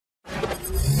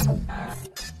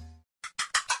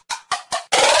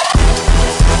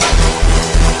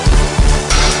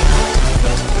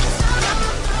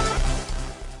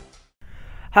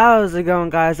How's it going,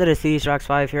 guys? It is TDCROX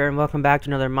 5 here, and welcome back to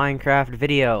another Minecraft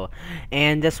video.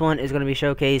 And this one is going to be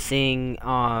showcasing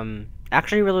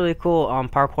actually really cool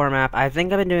parkour map. I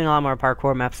think I've been doing a lot more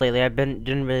parkour maps lately.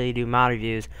 Didn't really do mod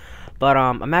reviews, but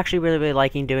I'm actually really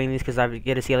liking doing these because I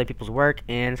get to see other people's work,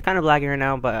 and it's kind of lagging right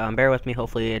now. But bear with me.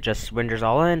 Hopefully it just renders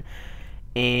all in.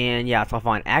 And yeah, it's all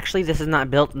fine. Actually, this is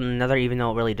not built in Nether, even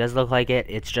though it really does look like it.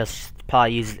 It's just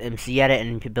probably uses MC Edit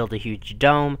and built a huge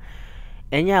dome.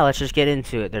 And yeah, let's just get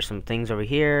into it. There's some things over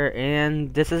here,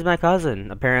 and this is my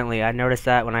cousin. Apparently, I noticed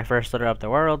that when I first started up the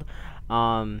world.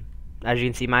 As you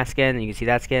can see, my skin, and you can see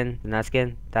that skin, and that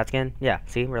skin, that skin. Yeah,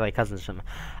 see, we're like cousins or something.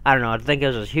 I don't know. I think it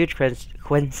was a huge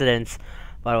coincidence,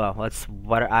 but well,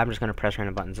 I'm just gonna press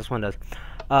random buttons. This one does.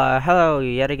 Hello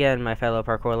yet again, my fellow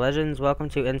parkour legends. Welcome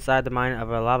to Inside the Mine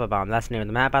of a Lava Bomb. That's the name of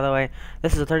the map, by the way.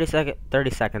 This is a 30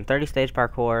 stage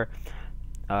parkour.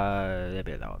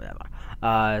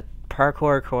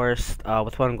 Parkour course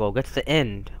with one goal: get to the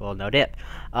end. Well, no dip.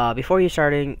 Before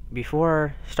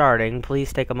starting,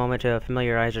 please take a moment to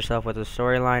familiarize yourself with the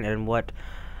storyline and what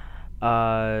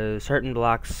certain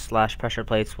blocks / pressure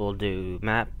plates will do.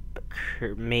 Map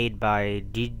made by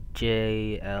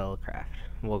TDCROX.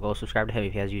 We'll go subscribe to him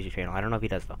if he has a YouTube channel. I don't know if he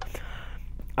does though.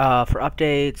 For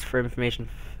updates, for information,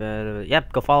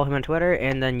 yep, go follow him on Twitter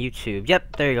and then YouTube.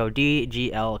 Yep, there you go,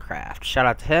 TDCROX. Shout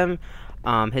out to him.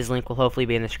 His link will hopefully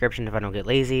be in the description if I don't get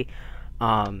lazy.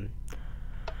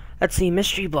 Let's see,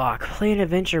 mystery block, play in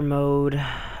adventure mode,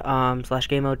 /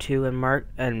 game mode 2,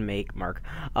 and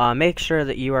make sure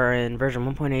that you are in version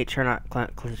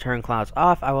 1.8. Turn clouds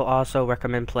off. I will also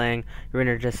recommend playing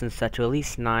render distance set to at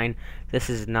least 9. This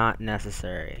is not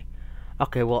necessary.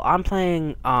 Okay, well, I'm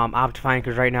playing Optifine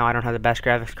because right now I don't have the best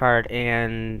graphics card,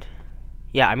 and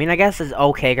yeah, I mean, I guess it's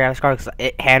okay graphics card because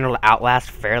it handled Outlast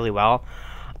fairly well.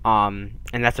 And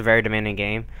that's a very demanding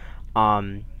game.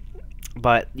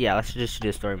 But yeah, let's just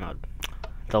do story mode.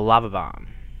 The lava bomb.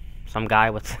 Some guy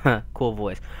with a cool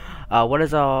voice. What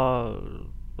is all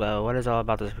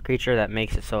about this creature that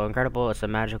makes it so incredible? It's a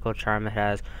magical charm it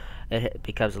has. It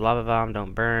becomes a lava bomb.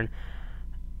 Don't burn.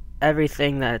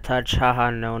 Everything that it touch.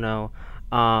 Haha, no.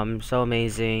 So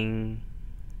amazing.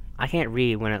 I can't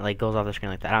read when it like goes off the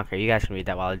screen like that. I don't care. You guys can read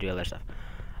that while I do other stuff.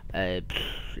 Let's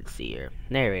see here.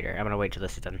 Narrator. I'm gonna wait till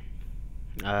this is done.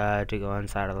 To go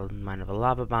inside of the mine of a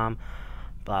lava bomb.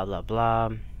 Blah blah blah.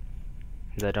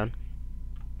 Is that done?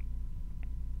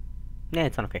 Yeah,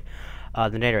 it's done. Okay.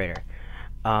 The narrator.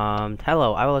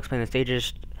 Hello. I will explain the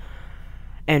stages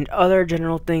and other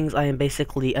general things. I am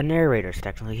basically a narrator. So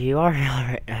technically, you are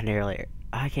a narrator.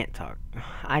 I can't talk.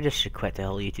 I just should quit the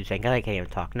whole YouTube thing. I can't even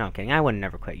talk. No, I'm kidding. I would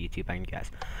never quit YouTube on you guys.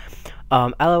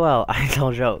 LOL. I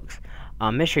tell jokes.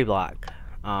 Mystery block.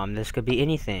 This could be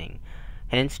anything.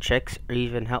 Hints, tricks, or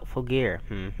even helpful gear.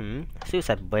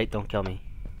 Suicide. Wait, don't kill me.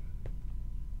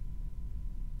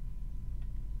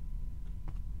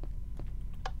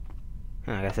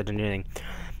 I guess I didn't do anything.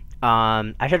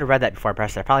 I should have read that before I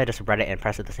pressed it. I probably just read it and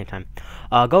pressed it at the same time.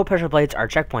 Gold pressure plates are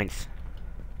checkpoints.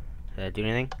 Did I do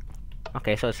anything?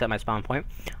 Okay, so it set my spawn point.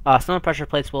 Some pressure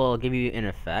plates will give you an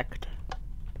effect.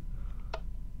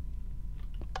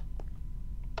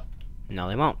 No,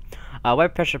 they won't.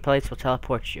 Web pressure plates will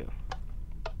teleport you.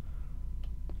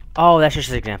 Oh, that's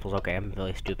just examples. Okay, I'm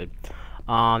really stupid.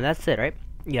 That's it, right?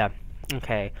 Yeah.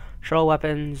 Okay. Troll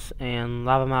weapons and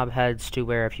lava mob heads to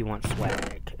wear if you want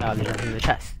swag. There's nothing in the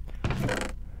chest.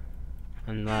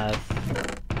 Unless...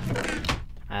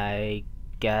 I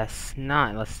guess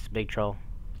not, unless it's a big troll.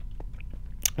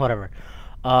 Whatever.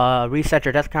 Reset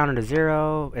your death counter to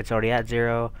 0. It's already at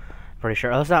 0. Pretty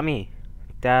sure. Oh, that's not me.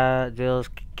 That deals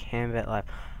Canvas life.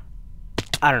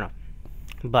 I don't know.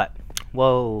 But,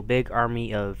 whoa, big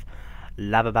army of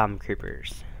lava bomb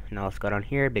creepers. Now let's go down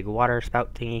here. Big water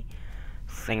spout thingy.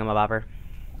 Thingamabobber.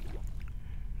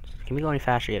 Can we go any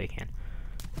faster? Yeah, we can.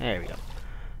 There we go.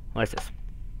 What is this?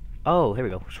 Oh, here we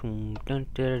go.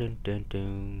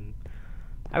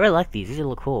 I really like these. These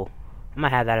look cool. I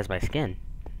might have that as my skin.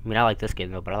 I mean, I like this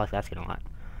skin though, but I like that skin a lot.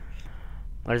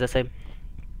 What does that say?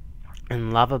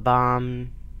 And lava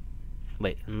bomb.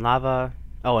 Wait, and lava.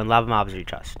 Oh, and lava mobs you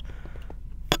trust.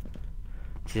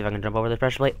 See if I can jump over this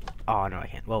pressure plate. Oh no, I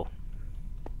can't. Whoa.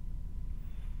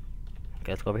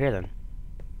 Okay, let's go over here then.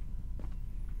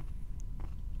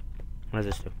 What does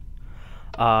this do?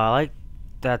 I like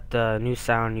that new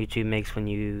sound YouTube makes when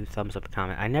you thumbs up a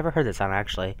comment. I never heard that sound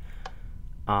actually.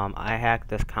 I hacked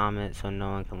this comment so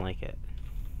no one can like it.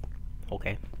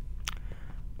 Okay.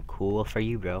 Cool for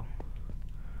you, bro.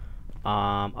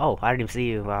 Oh, I didn't even see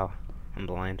you. Wow, I'm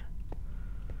blind.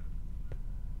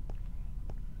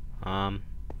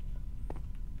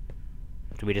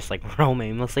 Do we just like roam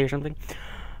aimlessly or something?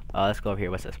 Let's go over here.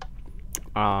 What's this?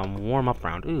 Warm up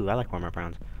round. Ooh, I like warm up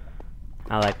rounds.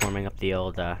 I like warming up the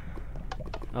old, oh.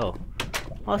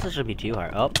 Well, this shouldn't be too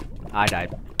hard. Oh, I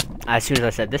died. As soon as I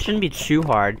said, this shouldn't be too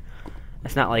hard.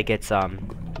 It's not like it's, a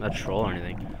troll or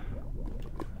anything.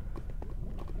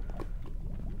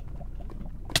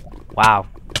 Wow.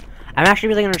 I'm actually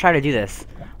really gonna try to do this,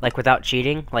 like, without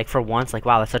cheating. Like, for once, like,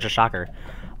 wow, that's such a shocker.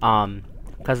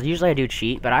 Because usually I do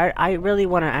cheat, but I really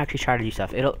want to actually try to do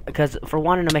stuff. Because for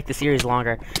wanting to make the series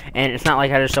longer, and it's not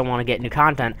like I just don't want to get new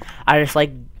content. I just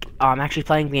like actually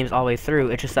playing games all the way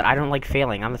through. It's just that I don't like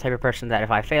failing. I'm the type of person that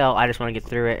if I fail, I just want to get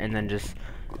through it and then just.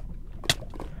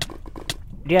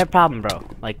 Do you have a problem, bro?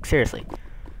 Like, seriously.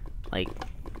 Like,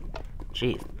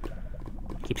 jeez.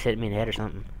 Keeps hitting me in the head or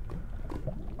something.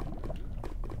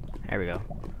 There we go.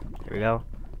 There we go.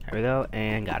 There we go.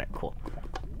 And got it. Cool.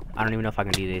 I don't even know if I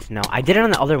can do these. No, I did it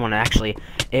on the other one, actually.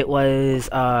 It was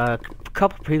a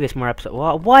couple previous more episodes.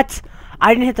 Well, what?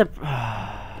 I didn't hit the...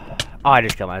 Oh, I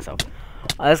just killed myself.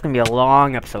 This is going to be a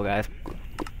long episode, guys.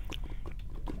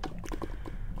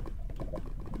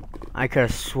 I could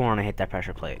have sworn I hit that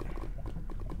pressure plate.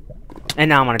 And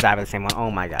now I'm going to die by the same one.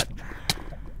 Oh, my God.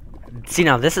 See,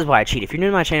 now, this is why I cheat. If you're new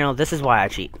to my channel, this is why I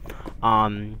cheat.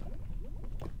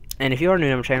 And if you are new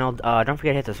to my channel, don't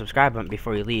forget to hit the subscribe button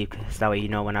before you leave, because that way you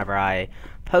know whenever I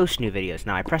post new videos.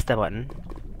 Now, I pressed that button.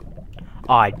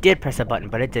 Oh, I did press that button,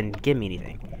 but it didn't give me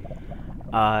anything.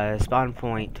 Spawn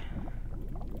point.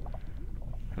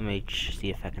 Let me see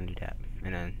if I can do that.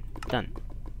 And then, done.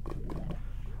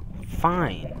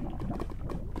 Fine.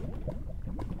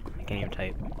 I can't even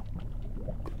type.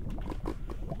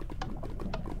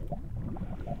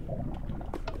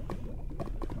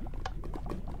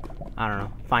 I don't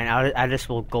know. Fine, I just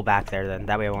will go back there then.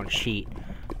 That way I won't cheat.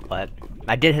 But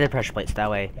I did hit the pressure plate, so that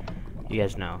way you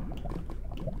guys know.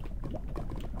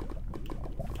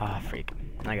 Ah, oh, freak.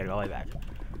 I gotta go all the way back.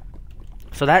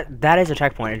 So that is a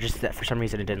checkpoint. It's just that for some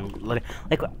reason it didn't let it.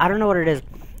 Like, I don't know what it is.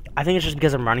 I think it's just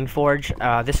because I'm running Forge.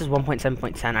 This is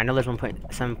 1.7.10. I know there's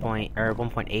 1.7 or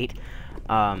 1.8.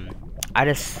 I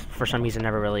just for some reason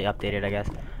never really updated. I guess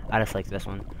I just like this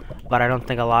one, but I don't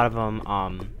think a lot of them.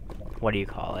 What do you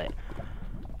call it?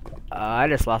 I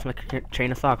just lost my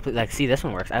train of thought completely. Like, see, this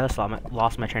one works. I just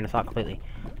lost my train of thought completely.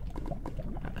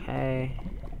 Okay.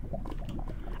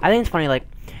 I think it's funny, like,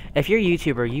 if you're a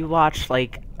YouTuber, you watch,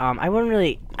 like, I wouldn't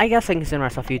really, I guess I consider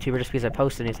myself a YouTuber just because I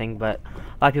post anything, but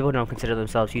a lot of people don't consider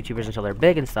themselves YouTubers until they're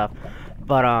big and stuff,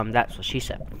 but, that's what she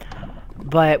said.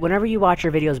 But whenever you watch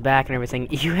your videos back and everything,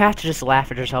 you have to just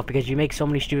laugh at yourself because you make so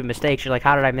many stupid mistakes. You're like,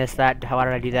 how did I miss that? How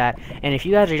did I do that? And if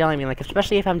you guys are yelling at me, like,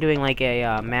 especially if I'm doing, like,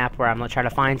 a map where I'm like, trying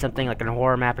to find something, like a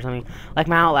horror map or something, like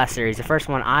my Outlast series, the first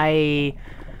one, I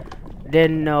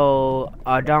didn't know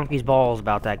a donkey's balls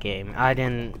about that game. I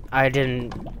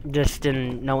just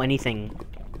didn't know anything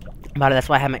about it. That's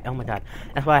why I had my, oh my God,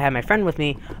 that's why I had my friend with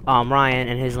me, Ryan,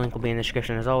 and his link will be in the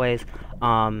description as always.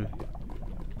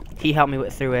 He helped me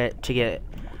through it to get,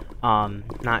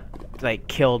 not, like,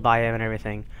 killed by him and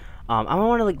everything. I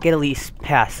want to get at least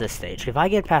past this stage. If I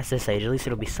get past this stage, at least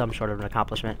it'll be some sort of an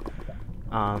accomplishment.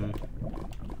 But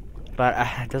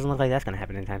it doesn't look like that's going to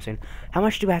happen anytime soon. How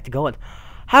much do I have to go with?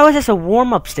 How is this a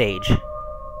warm-up stage?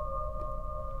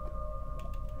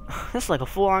 This is like a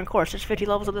full-on course. There's 50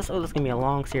 levels of this. Oh, this is going to be a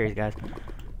long series, guys.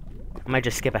 I might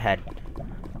just skip ahead.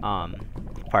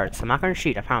 Parts. I'm not going to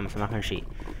cheat. I promise. I'm not going to cheat.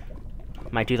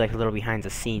 Might do like a little behind the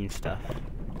scenes stuff.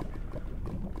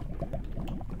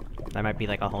 That might be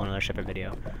like a whole another separate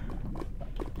video.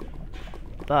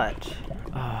 But,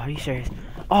 oh, are you serious?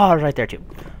 Oh, right there too.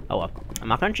 Oh well, I'm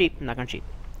not gonna cheat. I'm not gonna cheat.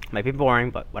 Might be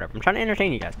boring, but whatever. I'm trying to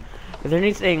entertain you guys. If there's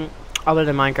anything other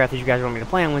than Minecraft that you guys want me to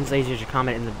play on Wednesdays, you should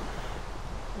comment in the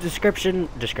description,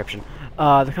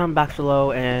 the comment box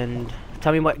below, and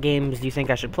tell me what games you think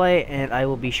I should play, and I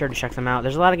will be sure to check them out.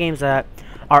 There's a lot of games that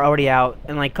are already out,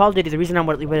 and like Call of Duty, the reason I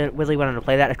really wanted to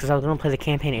play that is because I was going to play the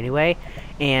campaign anyway,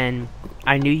 and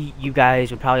I knew you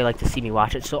guys would probably like to see me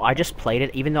watch it, so I just played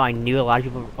it, even though I knew a lot of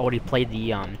people already played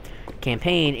the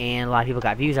campaign, and a lot of people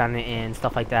got views on it and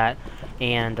stuff like that,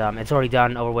 and it's already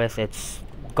done, over with, it's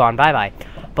gone bye-bye.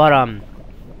 But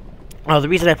the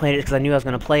reason I played it is because I knew I was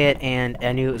going to play it, and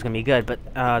I knew it was going to be good, but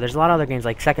there's a lot of other games,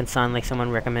 like Second Son, like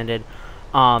someone recommended,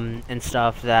 and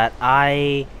stuff that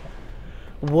I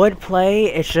would play.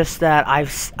 It's just that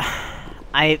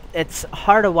it's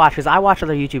hard to watch because I watch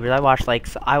other YouTubers. I watch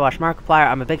Markiplier.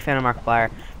 I'm a big fan of Markiplier.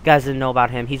 You guys didn't know about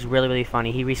him. He's really, really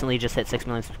funny. He recently just hit 6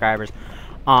 million subscribers.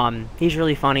 He's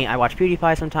really funny. I watch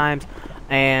PewDiePie sometimes,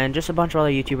 and just a bunch of other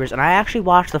YouTubers. And I actually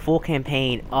watched the full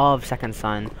campaign of Second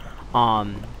Son,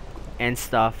 and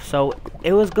stuff. So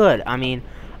it was good. I mean,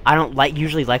 I don't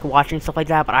usually like watching stuff like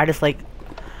that, but I just like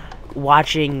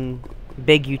watching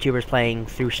big YouTubers playing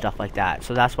through stuff like that.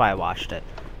 So that's why I watched it.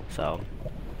 So,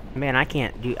 man, I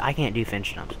can't do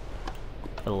Finch jumps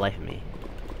for the life of me.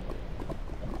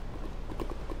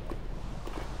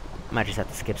 I might just have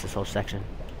to skip this whole section.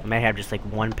 I might have just like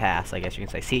one pass, I guess you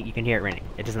can say. See, you can hear it raining.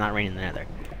 It does not rain in the nether.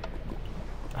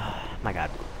 Oh, my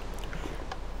god.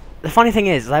 The funny thing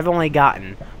is I've only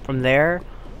gotten from there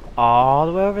all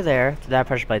the way over there to that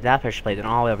pressure plate, and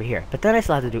all the way over here. But then I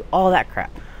still have to do all that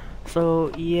crap.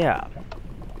 So, yeah.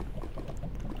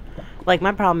 Like,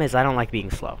 my problem is I don't like being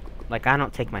slow. Like, I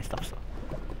don't take my stuff slow.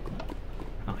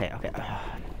 Okay.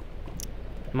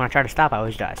 When I try to stop, I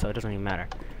always die, so it doesn't even matter.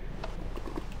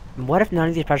 What if none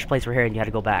of these pressure plates were here and you had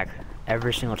to go back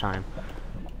every single time?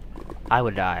 I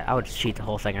would die. I would cheat the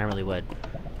whole thing. I really would.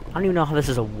 I don't even know how this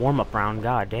is a warm-up round.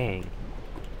 God dang.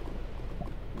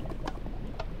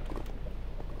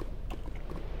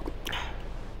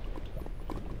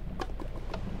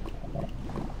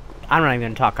 I'm not even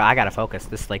gonna talk. I gotta focus.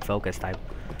 This is like focus type.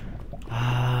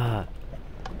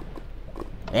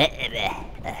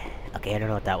 Okay, I don't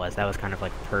know what that was. That was kind of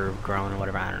like perv groan or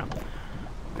whatever. I don't know.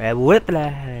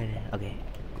 Okay.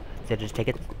 So just take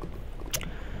it.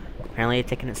 Apparently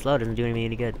taking it slow doesn't do me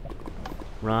any good.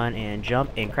 Run and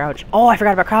jump and crouch. Oh, I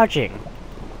forgot about crouching.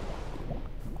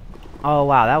 Oh,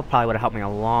 wow. That probably would have helped me a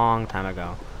long time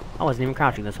ago. I wasn't even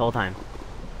crouching this whole time.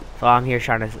 So I'm here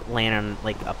trying to land on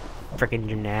like a freaking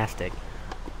gymnastic.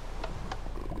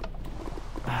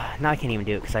 Now I can't even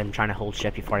do it because I'm trying to hold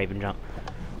shift before I even jump.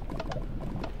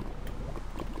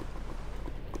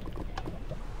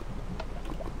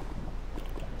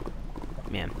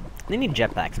 Man, they need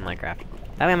jetpacks in Minecraft.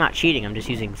 That way I'm not cheating, I'm just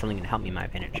using something to help me in my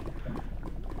advantage.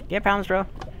 You have problems, bro?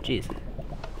 Jeez.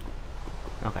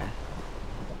 Okay.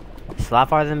 It's a lot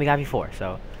farther than we got before,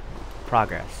 so...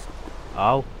 Progress.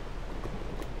 Oh.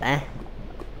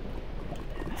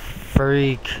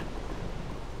 Freak.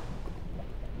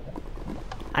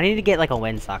 I need to get like a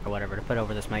windsock or whatever to put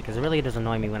over this mic, because it really does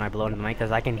annoy me when I blow into the mic,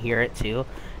 because I can hear it too,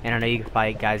 and I know you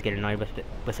probably guys get annoyed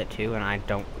with it too, and I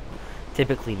don't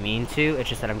typically mean to. It's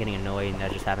just that I'm getting annoyed and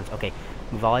that just happens. Okay,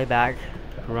 volley back,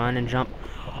 run and jump.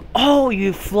 Oh,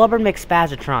 you flubber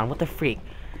McSpazatron. What the freak?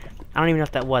 I don't even know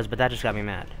what that was, but that just got me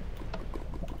mad.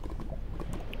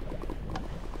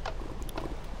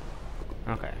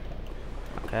 Okay.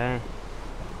 Okay.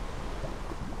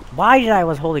 Why did I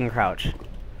was holding crouch?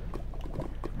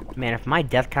 Man, if my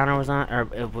death counter was on, or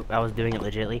if I was doing it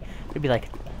legitly, it'd be like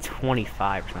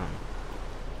 25 or something.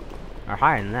 Or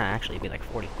higher than that, actually. It'd be like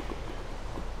 40.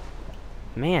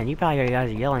 Man, you probably guys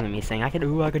are yelling at me saying, I could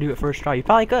do it first try. You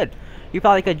probably could. You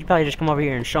probably just come over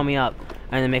here and show me up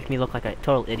and then make me look like a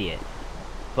total idiot.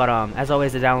 But, as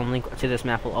always, the download link to this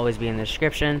map will always be in the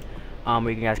description. Where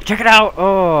you guys can check it out.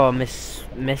 Oh,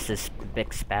 Mrs.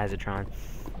 Big Spazatron.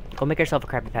 Go make yourself a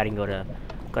Krabby Patty and go to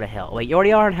hell. Wait, you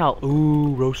already are in hell.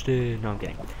 Ooh, roasted. No, I'm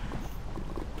kidding.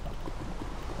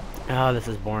 Oh, this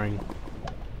is boring.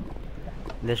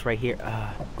 This right here.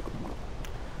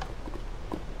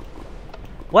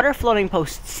 What are floating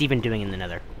posts even doing in the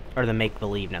nether? Or the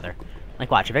make-believe nether?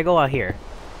 Like, watch, if I go out here,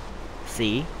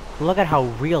 see? Look at how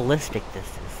realistic this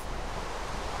is.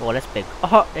 Oh, that's big.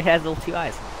 Oh, it has little two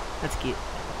eyes. That's cute.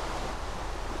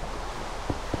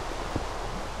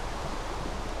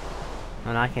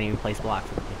 Oh, no, I can't even place blocks.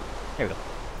 There we go.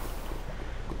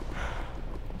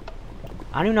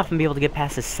 I don't even know if I'm gonna be able to get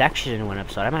past this section in one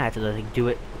episode. I might have to like, do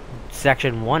it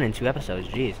section 1 in 2 episodes.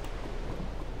 Jeez.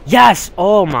 Yes!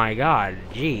 Oh my god.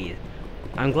 Jeez.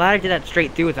 I'm glad I did that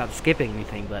straight through without skipping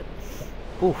anything, but...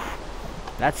 Oof.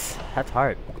 That's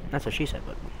hard. That's what she said,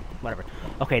 but... Whatever.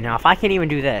 Okay, now if I can't even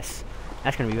do this,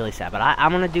 that's gonna be really sad. But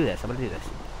I'm gonna do this. I'm gonna do this.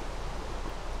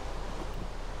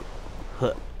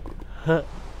 Huh. Huh.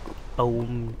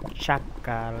 Boom.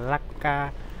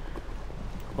 Chakalaka.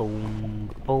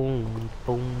 Boom. Boom.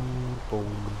 Boom.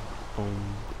 Boom.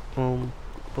 Boom.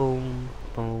 Boom.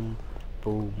 Boom.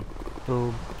 Boom.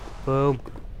 Boom. Boom.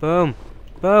 Boom.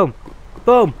 Boom.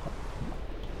 Boom.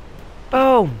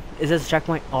 Boom. Is this a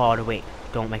checkpoint? Oh, no, wait.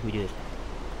 Don't make me do this.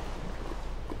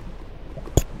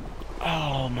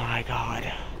 Oh, my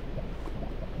God.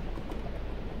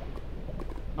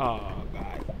 Oh,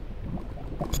 God.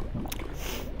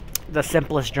 The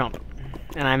simplest jump.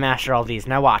 And I mastered all these.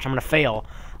 Now watch. I'm going to fail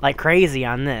like crazy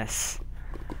on this.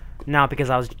 No, because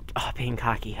I was being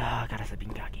cocky. Oh, God, I said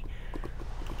being cocky.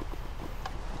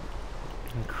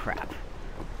 Crap.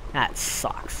 That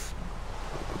sucks.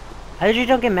 I usually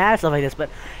don't get mad at stuff like this, but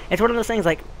it's one of those things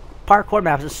like parkour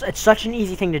maps. It's such an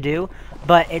easy thing to do,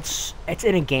 but it's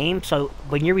in a game, so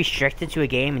when you're restricted to a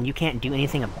game and you can't do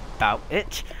anything about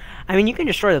it, I mean, you can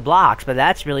destroy the blocks, but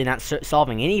that's really not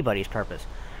solving anybody's purpose.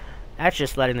 That's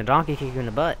just letting the donkey kick you in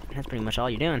the butt. That's pretty much all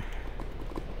you're doing.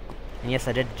 And yes,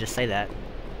 I did just say that.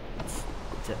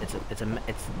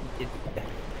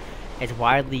 It's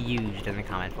widely used in the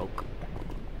common folk.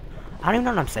 I don't even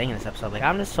know what I'm saying in this episode. Like,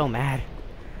 I'm just so mad.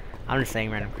 I'm just saying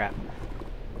random crap.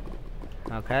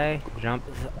 Okay, jump.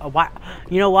 Why?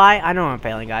 You know why? I know I'm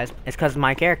failing, guys. It's because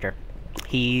my character.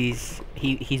 He's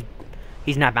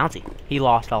not bouncy. He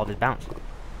lost all of his bounce.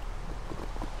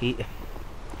 You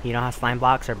know how slime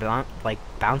blocks are like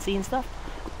bouncy and stuff?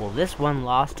 Well, this one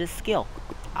lost his skill.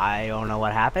 I don't know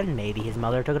what happened. Maybe his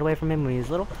mother took it away from him when he was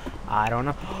little. I don't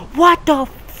know. What the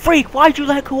freak? Why'd you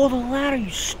let go of the ladder, you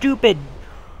stupid?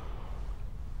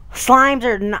 Slimes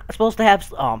are not supposed to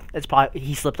have. It's probably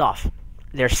he slipped off.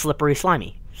 They're slippery,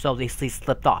 slimy, so they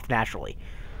slipped off naturally.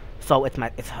 So it's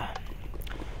my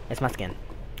skin.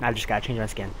 I just gotta change my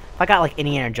skin. If I got like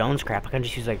Indiana Jones crap, I can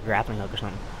just use like a grappling hook or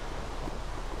something.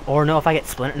 Or no, if I get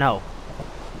Splinter, no.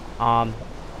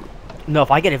 No,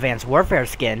 if I get Advanced Warfare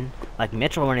skin, like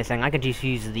Mitchell or anything, I could just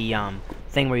use the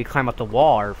thing where you climb up the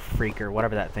wall or freak or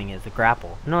whatever that thing is, the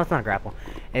grapple. No, it's not a grapple.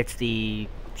 It's the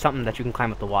something that you can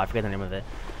climb up the wall. I forget the name of it.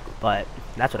 But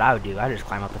that's what I would do. I just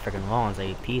climb up the freaking wall and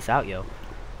say, peace out, yo.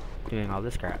 Doing all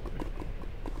this crap.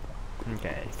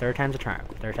 Okay, third time's a charm.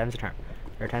 Third time's a charm.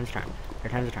 Third time's a charm.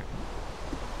 Third time's a charm.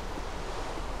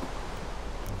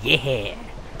 Yeah!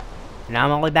 Now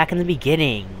I'm all the way back in the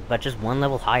beginning, but just one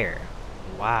level higher.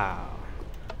 Wow.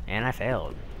 And I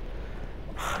failed.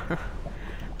 Oh,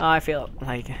 I failed.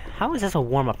 Like, how is this a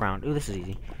warm-up round? Ooh, this is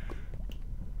easy.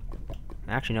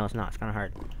 Actually, no, it's not. It's kind of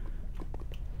hard.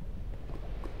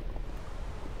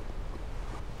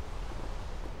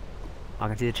 I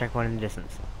can see the checkpoint in the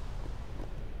distance.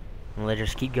 Well, let's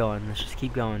just keep going. Let's just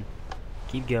keep going.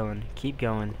 Keep going. Keep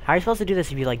going. How are you supposed to do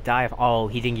this if you, like, die? Oh,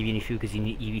 he didn't give you any food because he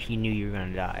knew you were going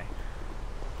to die.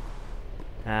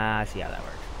 I see how that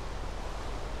works.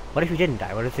 What if you didn't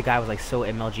die? What if the guy was, like, so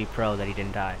MLG pro that he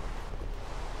didn't die?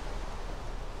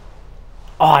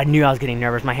 Oh, I knew I was getting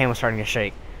nervous. My hand was starting to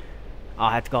shake. Oh,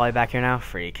 I have to go all the way back here now?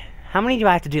 Freak. How many do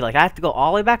I have to do? Like, I have to go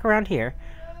all the way back around here.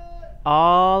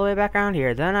 All the way back around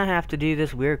here. Then I have to do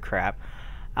this weird crap.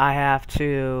 I have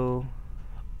to...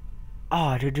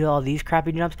 Oh, to do all these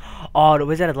crappy jumps. Oh,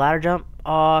 was that a ladder jump?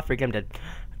 Oh, freak, I'm dead.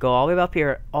 Go all the way up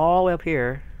here. All the way up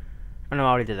here. Oh, no, I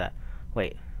already did that.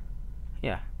 Wait.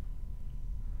 Yeah.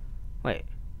 Wait.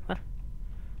 What?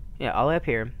 Yeah, all the way up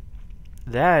here.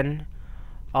 Then,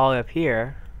 all the way up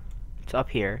here. To up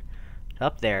here. To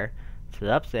up there.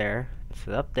 To up there.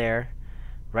 To up there.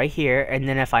 Right here. And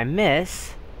then if I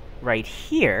miss... right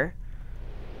here.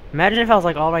 Imagine if I was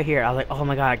like all right here. I was like, oh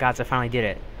my god, guys, I finally did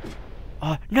it.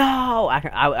 Oh no!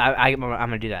 I'm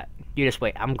gonna do that. You just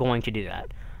wait. I'm going to do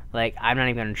that. Like, I'm not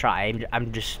even gonna try.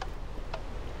 I'm just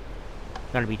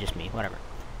gonna be just me. Whatever.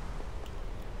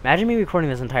 Imagine me recording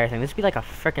this entire thing. This would be like a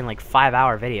freaking like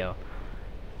 5-hour video.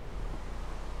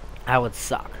 That would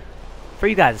suck. For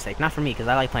you guys' sake, not for me, because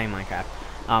I like playing Minecraft.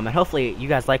 And hopefully you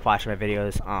guys like watching my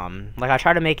videos. Like I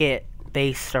try to make it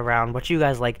based around what you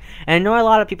guys like, and I know a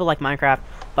lot of people like Minecraft,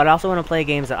 but I also want to play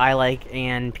games that I like.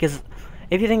 And because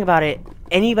if you think about it,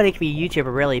 anybody can be a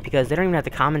YouTuber really, because they don't even have to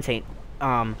commentate.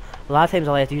 A lot of times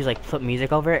all they have to do is like put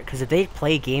music over it, because if they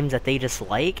play games that they just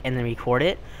like and then record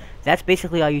it, that's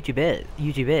basically all YouTube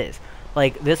is.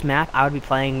 Like this map I would be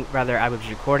playing whether I was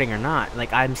recording or not.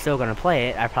 Like I'm still gonna play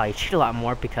it. I probably cheat a lot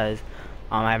more because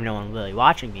I have no one really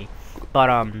watching me. But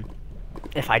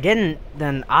if I didn't,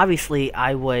 then obviously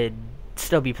I would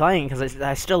still be playing, because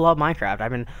I still love Minecraft.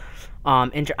 I've been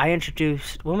when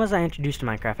was I introduced to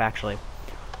Minecraft actually?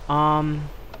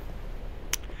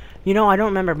 You know, I don't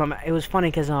remember, but it was funny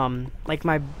because like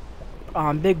my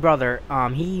big brother,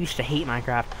 he used to hate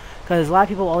Minecraft because a lot of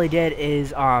people, all he did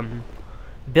is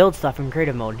build stuff in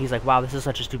creative mode. He's like, wow, this is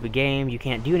such a stupid game, you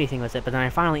can't do anything with it. But then I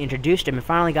finally introduced him and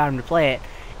finally got him to play it,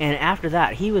 and after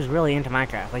that he was really into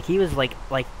Minecraft. Like he was like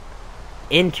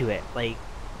into it. Like,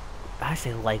 I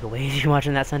say like way too much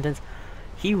in that sentence.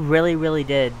 He really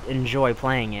did enjoy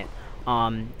playing it.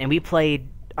 And we played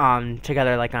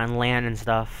together like on LAN and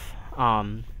stuff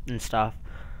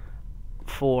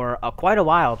for quite a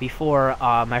while before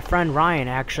my friend Ryan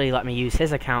actually let me use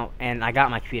his account and I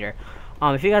got my computer.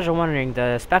 If you guys are wondering,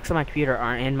 the specs of my computer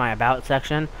are in my about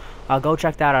section. Go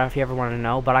check that out if you ever want to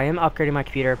know. But I am upgrading my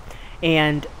computer,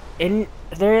 and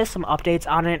there is some updates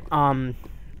on it.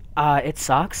 It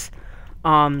sucks.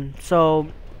 So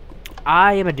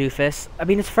I am a doofus. I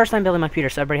mean, it's the first time building my computer,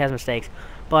 so everybody has mistakes.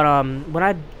 But when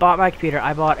I bought my computer,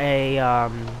 I bought a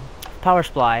power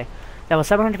supply that was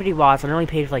 750 watts, and I only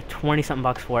paid for like 20 something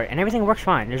bucks for it, and everything works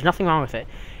fine. There's nothing wrong with it.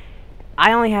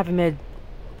 I only have a mid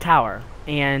tower,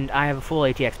 and I have a full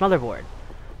ATX motherboard.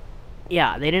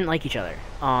 Yeah, they didn't like each other.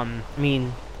 I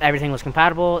mean, everything was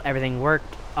compatible, everything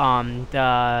worked.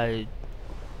 The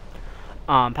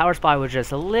power supply was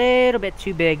just a little bit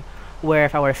too big, where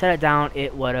if I were to set it down,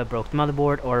 it would have broke the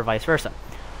motherboard, or vice versa.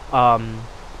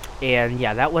 And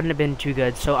yeah, that wouldn't have been too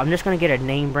good. So I'm just gonna get a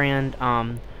name brand,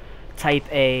 type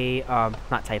A,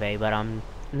 not type A, but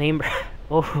name.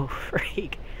 Oh,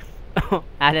 freak!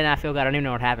 I did not feel good. I don't even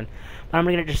know what happened. But I'm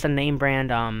gonna get just a name brand,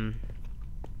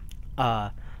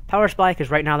 power supply,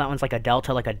 because right now that one's like a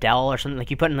Delta, like a Dell or something.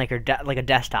 Like you put in like your like a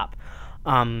desktop,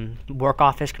 work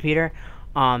office computer.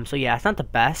 So yeah, it's not the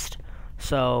best.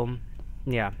 So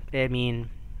yeah, I mean,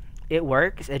 it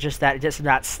works. It's just that it's just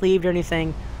not sleeved or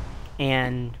anything,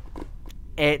 and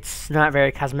it's not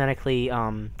very cosmetically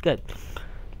good.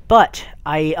 But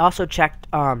I also checked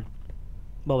what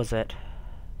was it?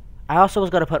 I also was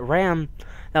going to put RAM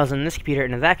that was in this computer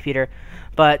into that computer,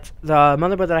 but the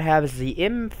motherboard that I have is the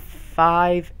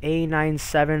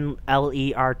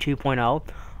M5A97LER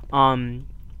 2.0,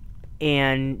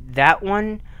 and that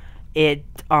one, it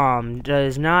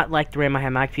does not like the RAM I have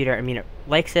in my computer. I mean, it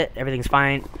likes it, everything's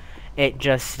fine, it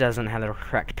just doesn't have the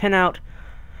correct pinout.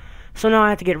 So now I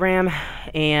have to get RAM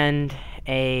and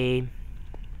a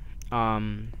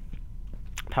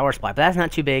power supply, but that's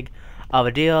not too big of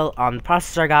a deal. The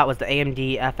processor I got was the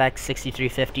AMD FX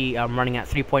 6350, running at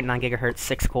 3.9 gigahertz,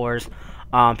 6 cores.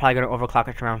 Probably going to overclock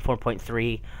it to around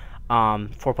 4.3,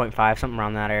 4.5, something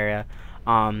around that area.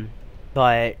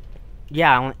 But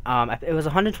yeah, it was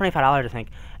 $125, I think.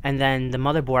 And then the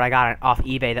motherboard I got off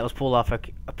eBay that was pulled out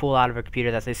of a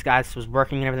computer that this guy was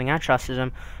working and everything. I trusted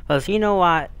him because, you know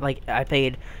what, like, I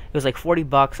paid, it was like 40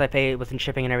 bucks I paid within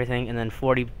shipping and everything, and then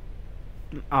 40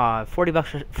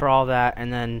 bucks for all that,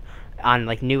 and then on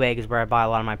like Newegg is where I buy a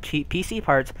lot of my PC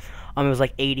parts. It was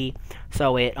like 80,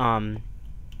 so it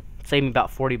saved me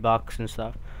about 40 bucks and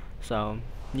stuff. So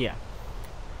yeah.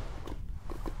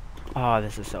 Oh,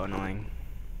 this is so annoying.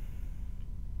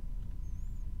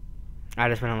 I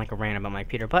just went on like a rant about my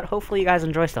computer, but hopefully you guys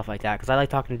enjoy stuff like that, because I like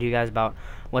talking to you guys about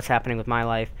what's happening with my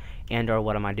life, and or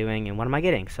what am I doing and what am I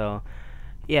getting. So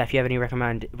yeah, if you have any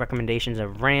recommendations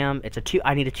of RAM,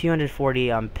 I need a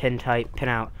 240 pin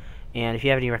out, and if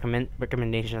you have any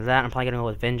recommendations of that, I'm probably gonna go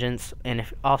with Vengeance. And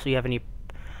if also you have any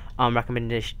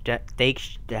recommendations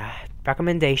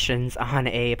on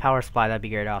a power supply, that'd be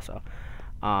great also.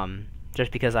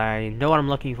 Just because I know what I'm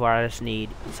looking for, I just need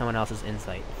someone else's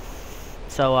insight.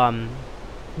 So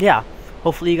yeah,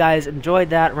 hopefully you guys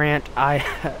enjoyed that rant.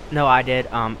 No, I did.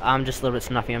 I'm just a little bit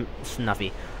snuffy.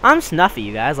 I'm snuffy,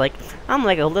 you guys. Like, I'm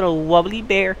like a little wobbly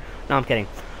bear. No, I'm kidding.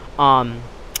 What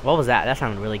was that? That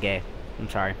sounded really gay. I'm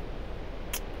sorry.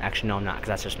 Actually, no, I'm not, because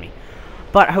that's just me.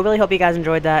 But I really hope you guys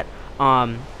enjoyed that.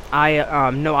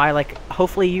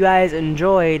 Hopefully you guys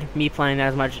enjoyed me playing that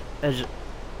as much as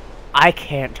I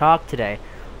can't talk today.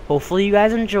 Hopefully you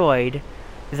guys enjoyed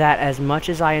that as much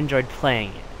as I enjoyed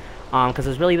playing it. Because it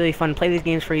was really, really fun to play these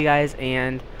games for you guys.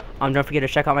 And don't forget to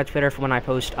check out my Twitter for when I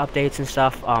post updates and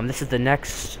stuff. This is the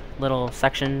next little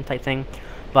section type thing.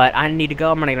 But I need to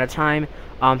go. I'm running out of time.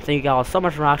 Thank you all so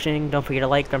much for watching. Don't forget to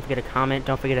like, don't forget to comment,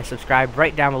 don't forget to subscribe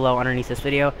right down below underneath this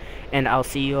video. And I'll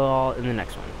see you all in the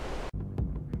next one.